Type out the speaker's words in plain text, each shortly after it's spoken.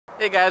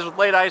Hey guys, with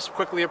late ice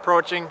quickly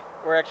approaching,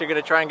 we're actually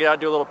going to try and get out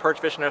and do a little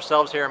perch fishing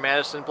ourselves here in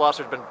Madison.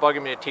 Blosser's been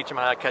bugging me to teach him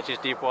how to catch these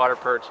deep water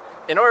perch.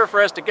 In order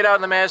for us to get out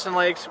in the Madison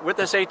lakes with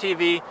this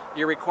ATV,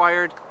 you're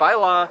required by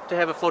law to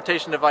have a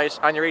flotation device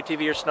on your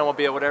ATV or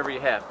snowmobile, whatever you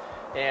have.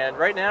 And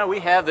right now we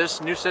have this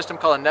new system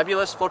called a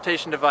Nebulus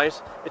Flotation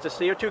Device. It's a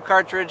CO2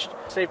 cartridge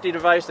safety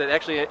device that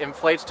actually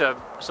inflates to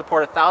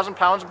support 1,000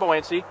 pounds of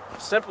buoyancy.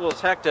 Simple as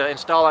heck to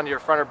install onto your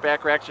front or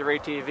back racks of your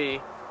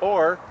ATV.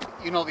 Or,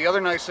 you know, the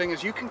other nice thing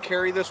is you can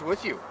carry this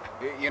with you.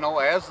 You know,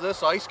 as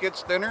this ice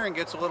gets thinner and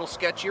gets a little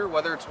sketchier,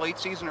 whether it's late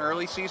season or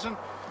early season,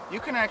 you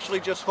can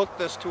actually just hook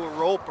this to a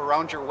rope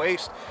around your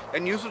waist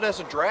and use it as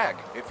a drag.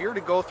 If you're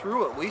to go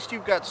through, at least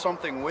you've got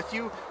something with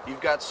you.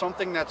 You've got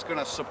something that's going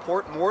to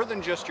support more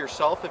than just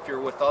yourself if you're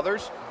with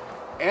others.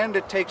 And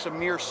it takes a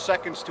mere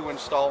seconds to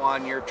install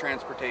on your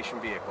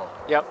transportation vehicle.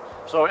 Yep.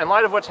 So in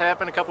light of what's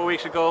happened a couple of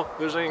weeks ago,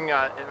 losing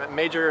a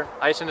major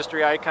ice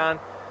industry icon,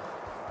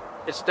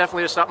 it's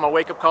definitely a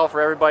wake-up call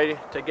for everybody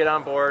to get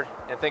on board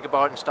and think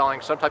about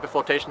installing some type of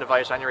flotation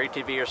device on your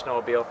ATV or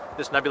snowmobile.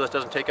 This Nebulus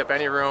doesn't take up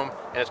any room,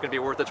 and it's going to be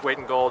worth its weight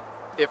in gold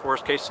if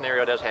worst case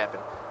scenario does happen.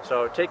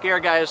 So take care,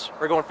 guys.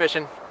 We're going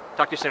fishing.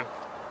 Talk to you soon.